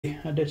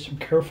I did some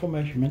careful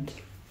measurements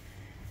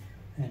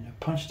and I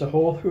punched a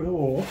hole through the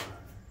wall,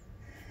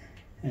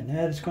 and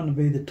that is going to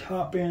be the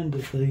top end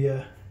of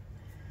the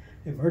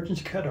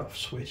emergency cutoff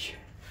switch.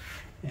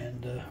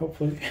 And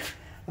hopefully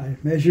I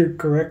measured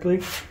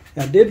correctly.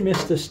 I did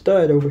miss the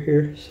stud over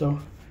here, so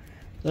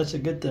that's a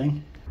good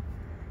thing.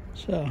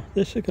 So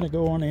this is going to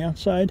go on the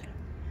outside,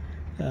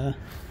 and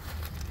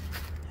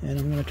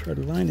I'm going to try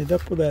to line it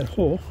up with that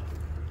hole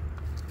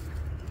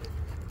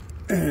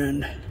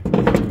and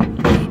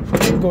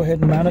go ahead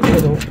and mount it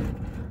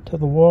to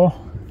the wall,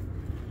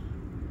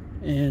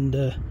 and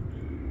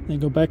then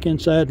go back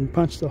inside and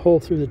punch the hole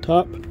through the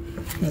top.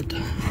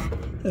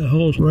 That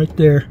hole's right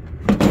there,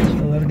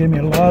 so that'll give me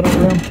a lot of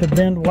room to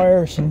bend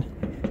wires and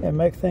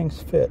make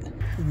things fit.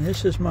 And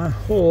this is my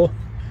hole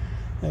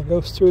that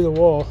goes through the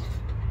wall,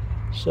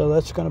 so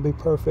that's going to be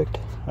perfect.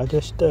 I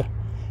just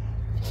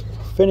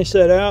finished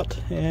that out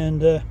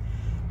and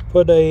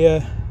put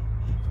a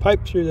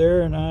pipe through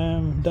there, and I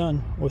am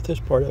done with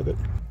this part of it.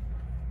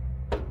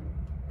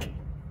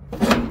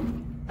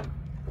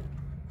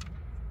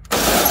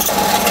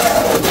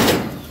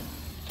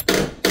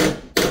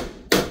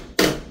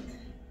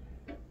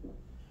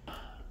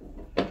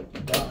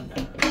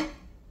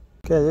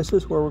 Okay, this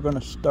is where we're going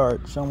to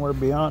start, somewhere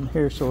beyond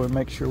here, so we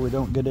make sure we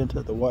don't get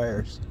into the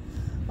wires.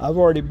 I've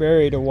already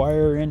buried a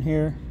wire in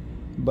here,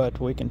 but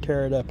we can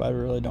tear it up. I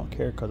really don't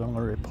care, because I'm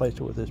going to replace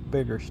it with this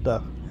bigger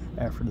stuff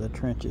after the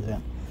trench is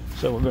in.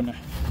 So we're going to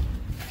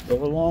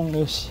go along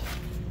the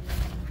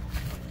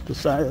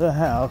side of the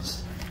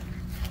house,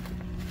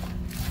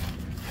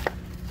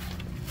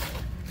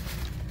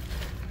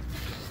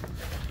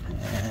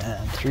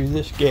 and through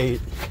this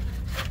gate,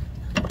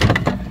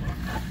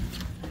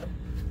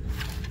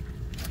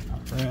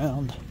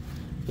 around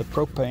the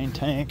propane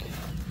tank,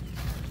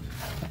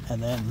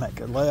 and then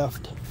make a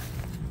left,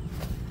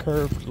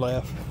 curved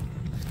left,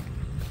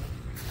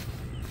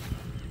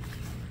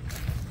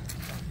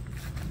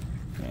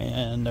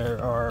 and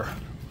there are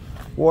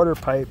water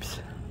pipes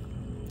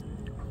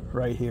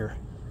right here,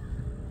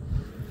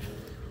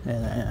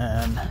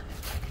 and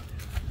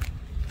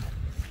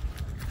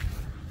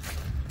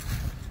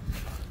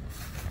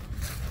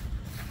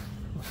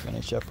we'll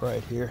finish up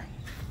right here.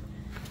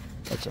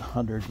 That's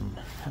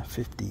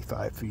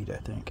 155 feet, I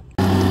think.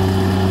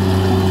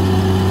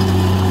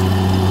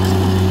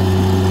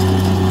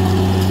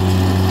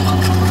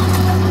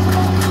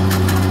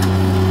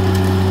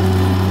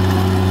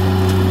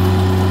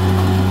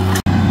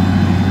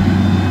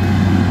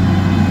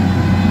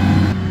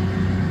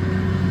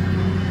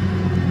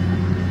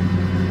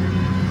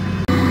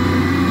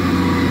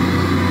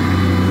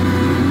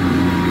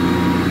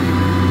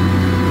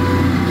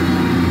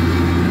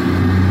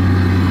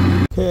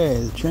 Okay,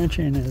 the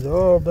trenching is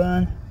all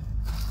done,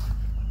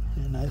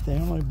 and I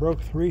think I only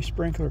broke 3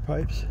 sprinkler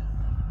pipes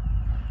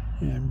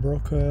and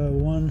broke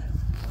one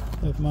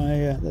of my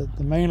the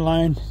main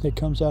line that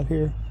comes out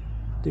here,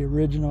 the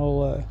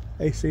original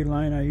AC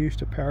line I used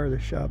to power the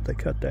shop. They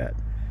cut that.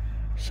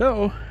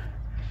 So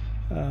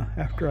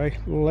after I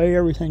lay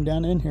everything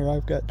down in here,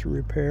 I've got to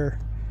repair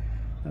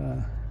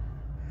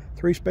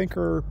 3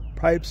 sprinkler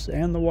pipes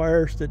and the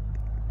wires that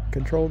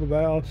control the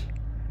valves,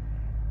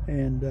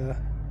 and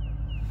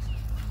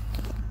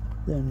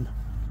then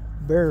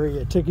bury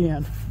it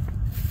again.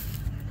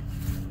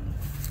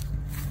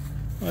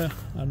 Well,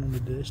 I don't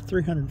need this.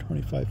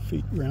 325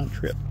 feet round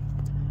trip.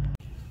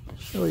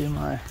 Show you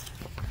my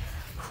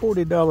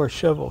 $40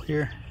 shovel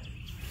here.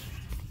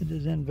 It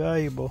is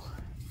invaluable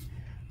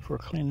for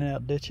cleaning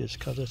out ditches,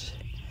 because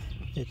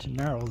it's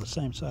narrow, the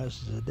same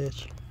size as a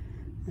ditch,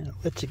 and it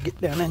lets you get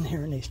down in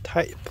here in these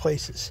tight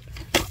places.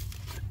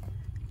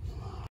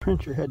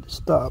 Trencher had to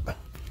stop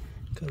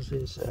because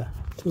his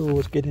tool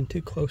was getting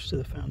too close to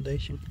the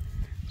foundation,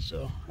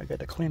 so I got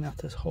to clean out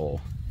this hole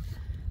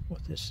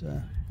with this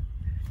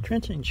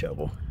trenching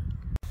shovel.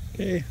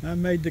 Okay, I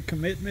made the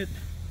commitment.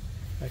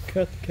 I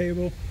cut the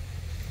cable.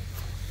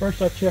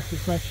 First I checked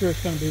to make sure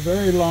it's going to be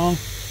very long,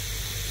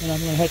 and I'm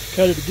going to have to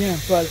cut it again,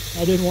 but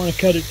I didn't want to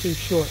cut it too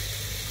short.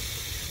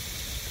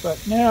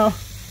 But now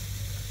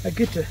I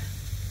get to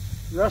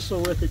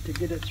wrestle with it to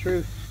get it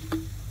through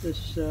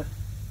this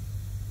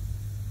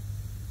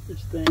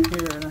this thing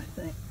here, and I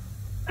think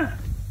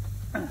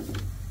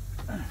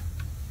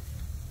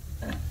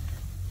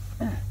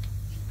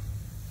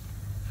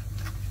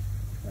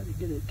try to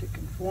get it to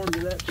conform to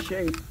that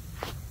shape.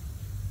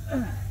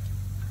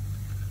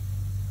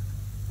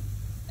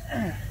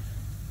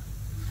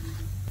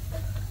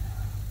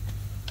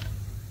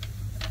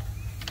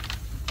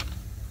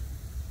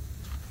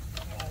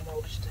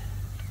 Almost.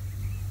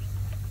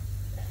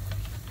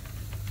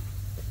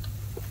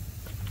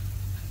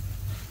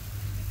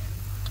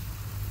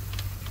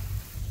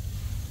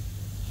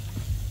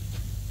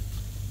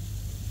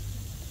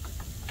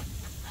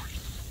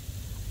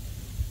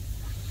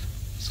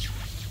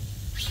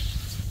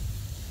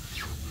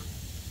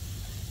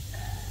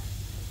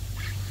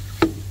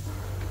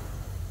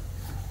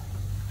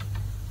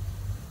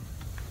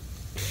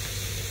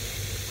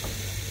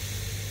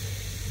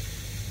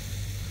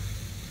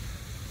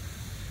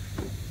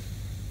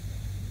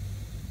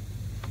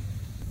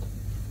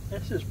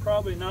 This is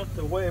probably not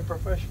the way a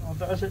professional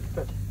does it,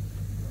 but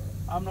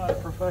I'm not a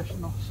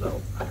professional,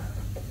 so.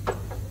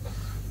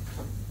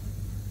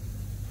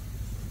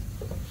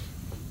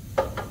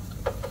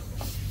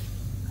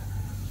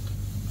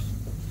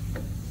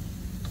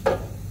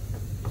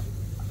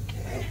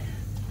 Okay.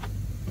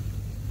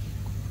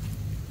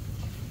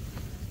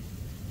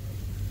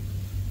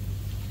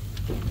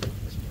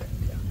 This back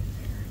down in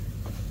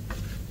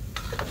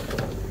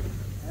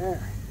there.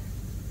 There.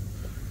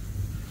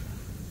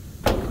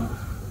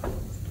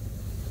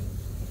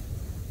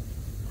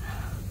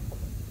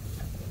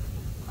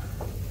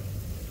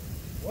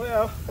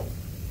 Well,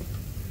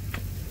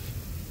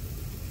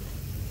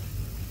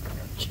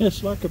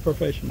 just like a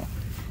professional.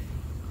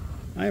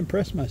 I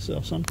impress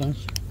myself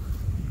sometimes.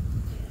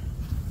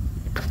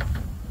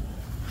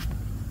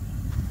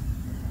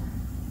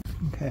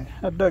 Okay,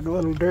 I dug a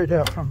little dirt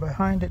out from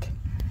behind it.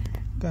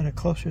 Got it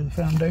closer to the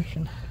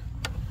foundation.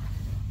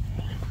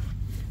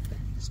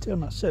 Still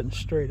not sitting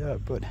straight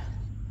up, but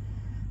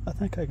I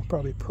think I can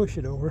probably push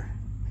it over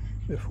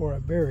before I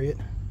bury it.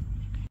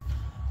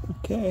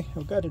 Okay,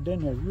 I've got it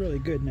in there really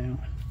good now.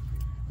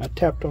 I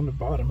tapped on the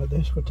bottom of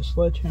this with the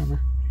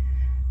sledgehammer.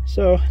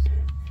 So,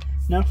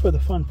 now for the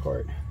fun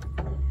part.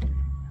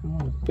 I'm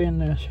going to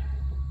bend this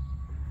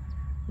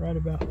right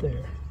about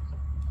there.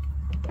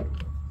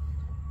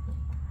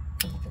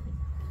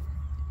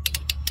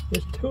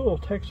 This tool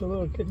takes a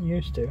little getting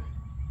used to.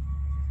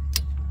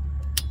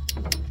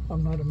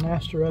 I'm not a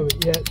master of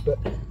it yet, but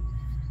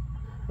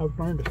I've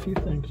learned a few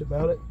things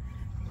about it.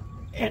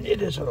 And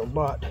it is a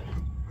lot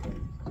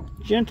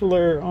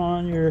gentler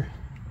on your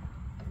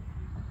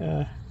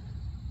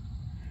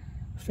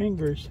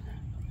fingers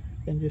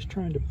than just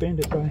trying to bend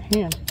it by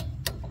hand.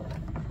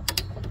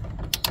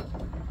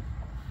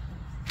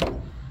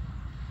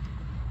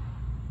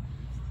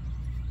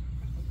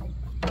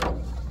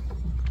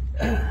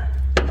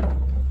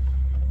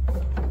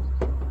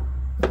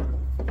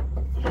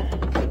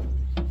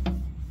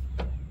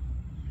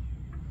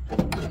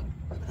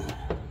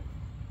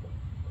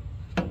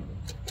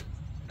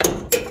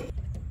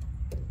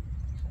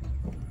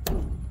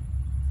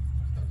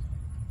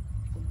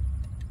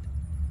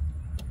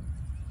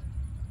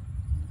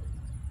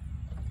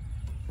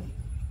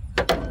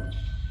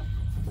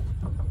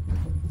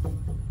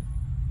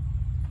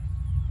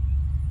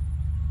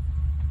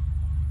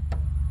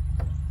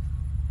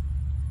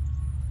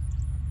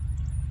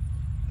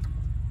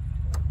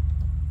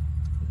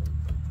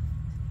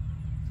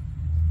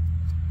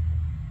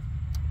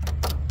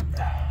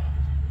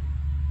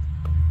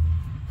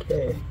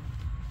 Okay,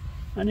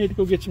 I need to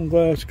go get some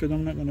gloves because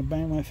I'm not going to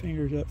bang my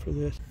fingers up for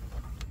this.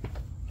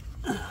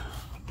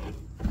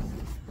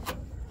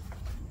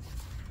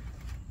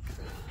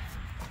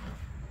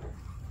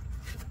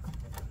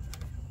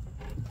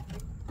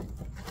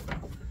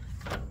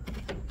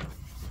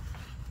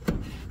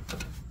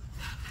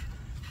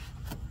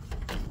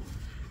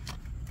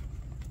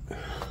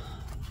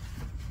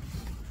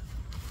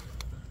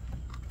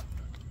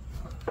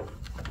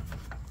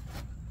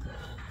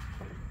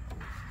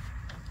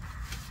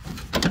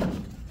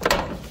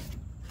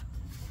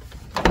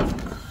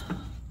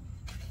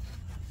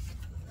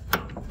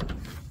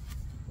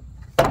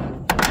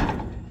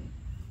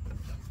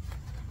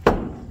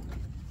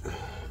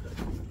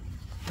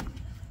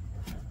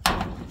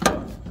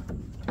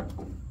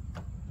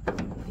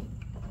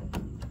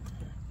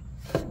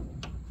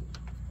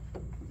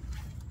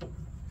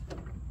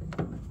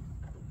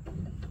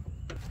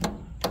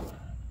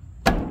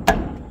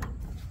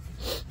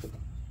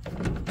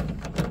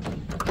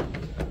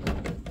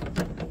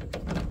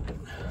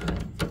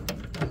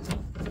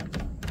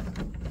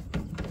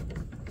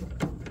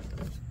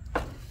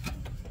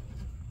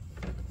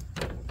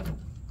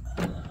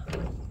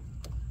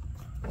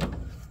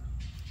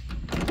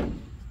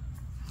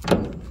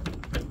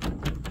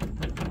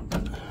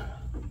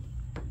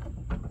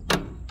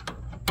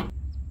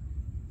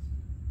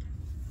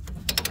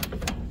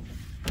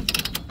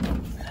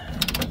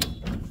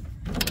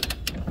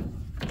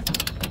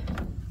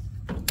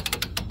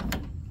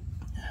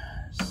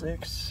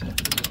 Six.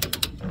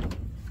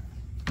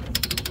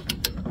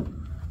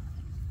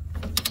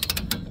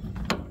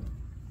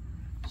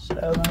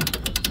 Seven.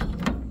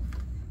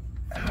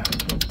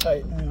 Getting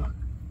tight now.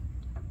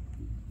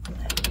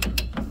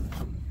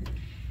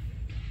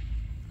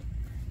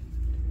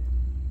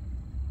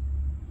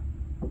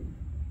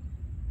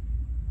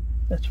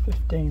 That's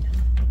 15.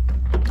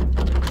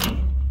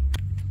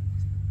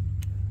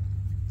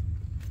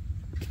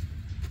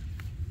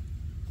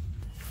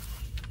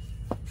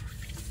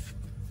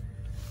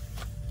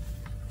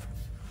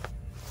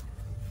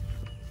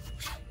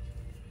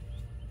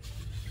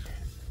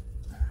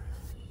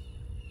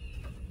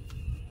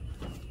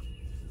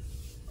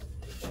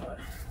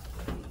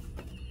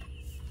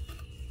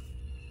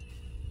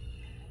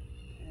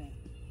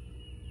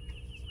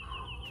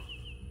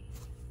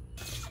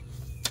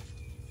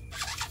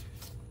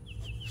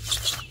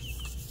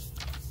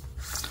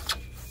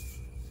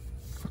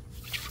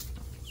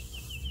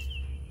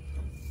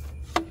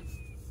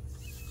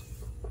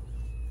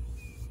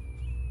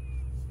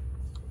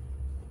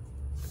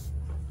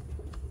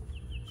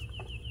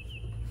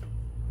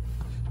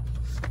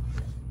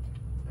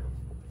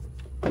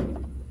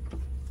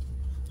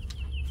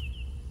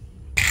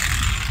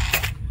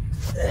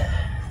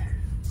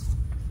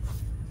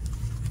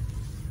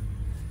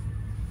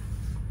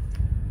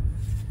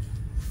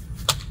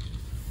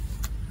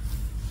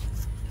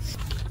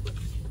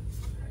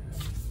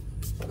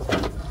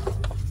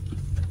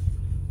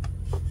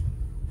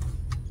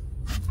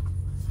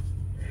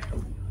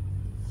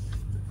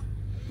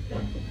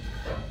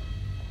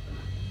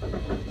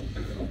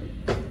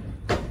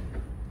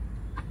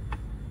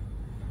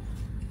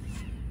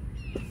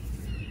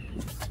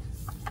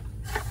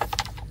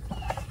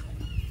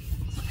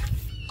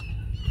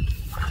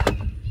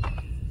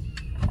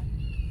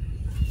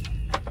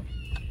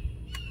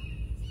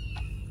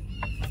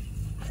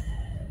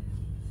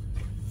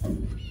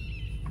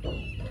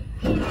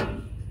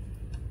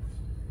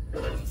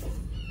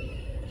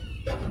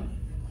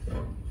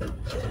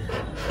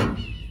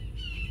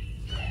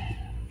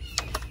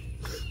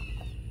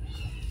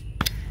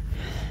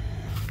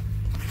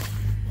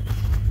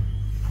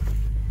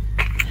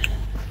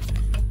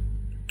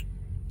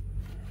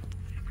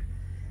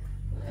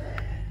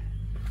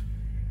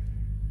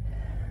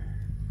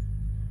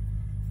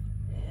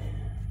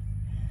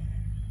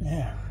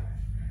 Yeah,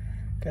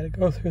 got to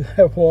go through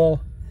that wall.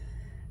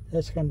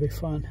 That's going to be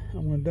fun.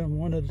 I'm going to do them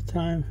one at a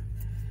time.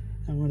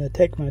 I'm going to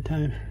take my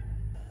time.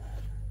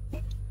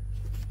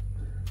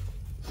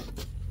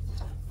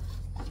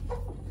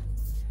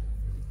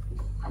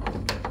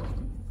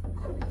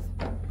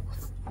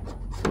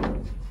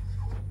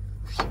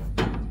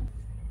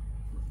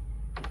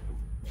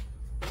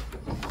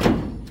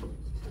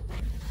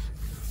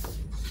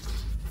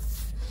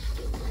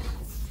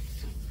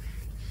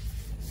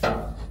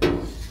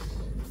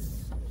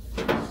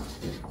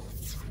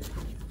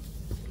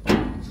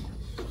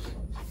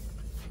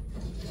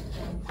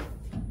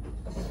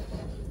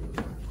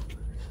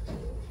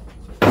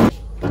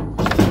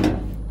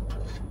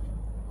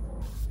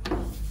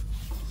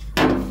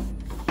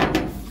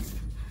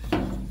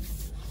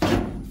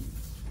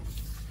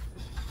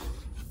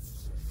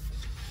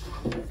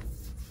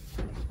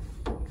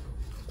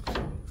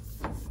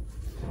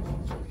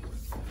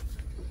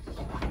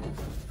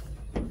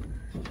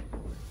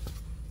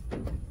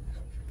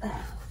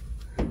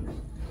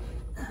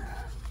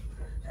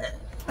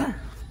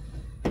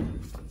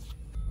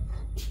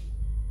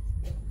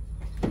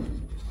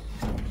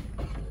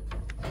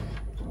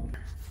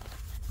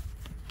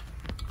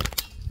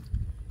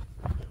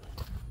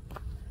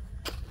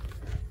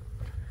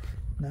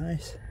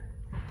 Nice.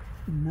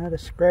 Not a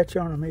scratch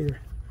on them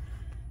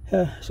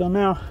either. So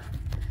now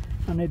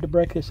I need to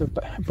break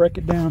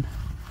it down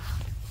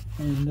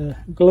and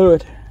glue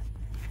it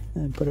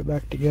and put it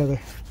back together.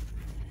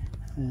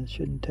 And it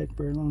shouldn't take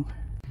very long.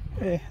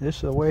 Okay, this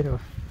is a way to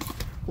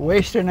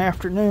waste an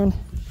afternoon.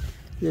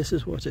 This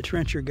is what the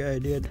trencher guy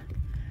did.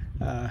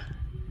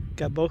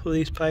 Got both of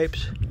these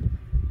pipes,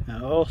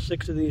 all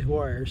 6 of these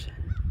wires,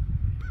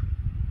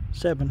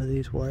 7 of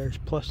these wires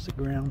plus the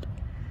ground.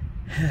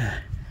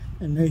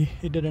 And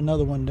he did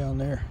another one down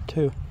there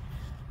too.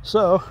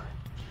 So,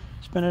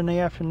 spending the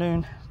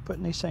afternoon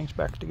putting these things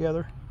back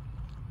together.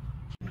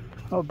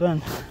 All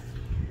done.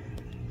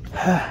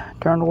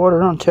 Turn the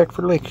water on, check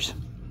for leaks.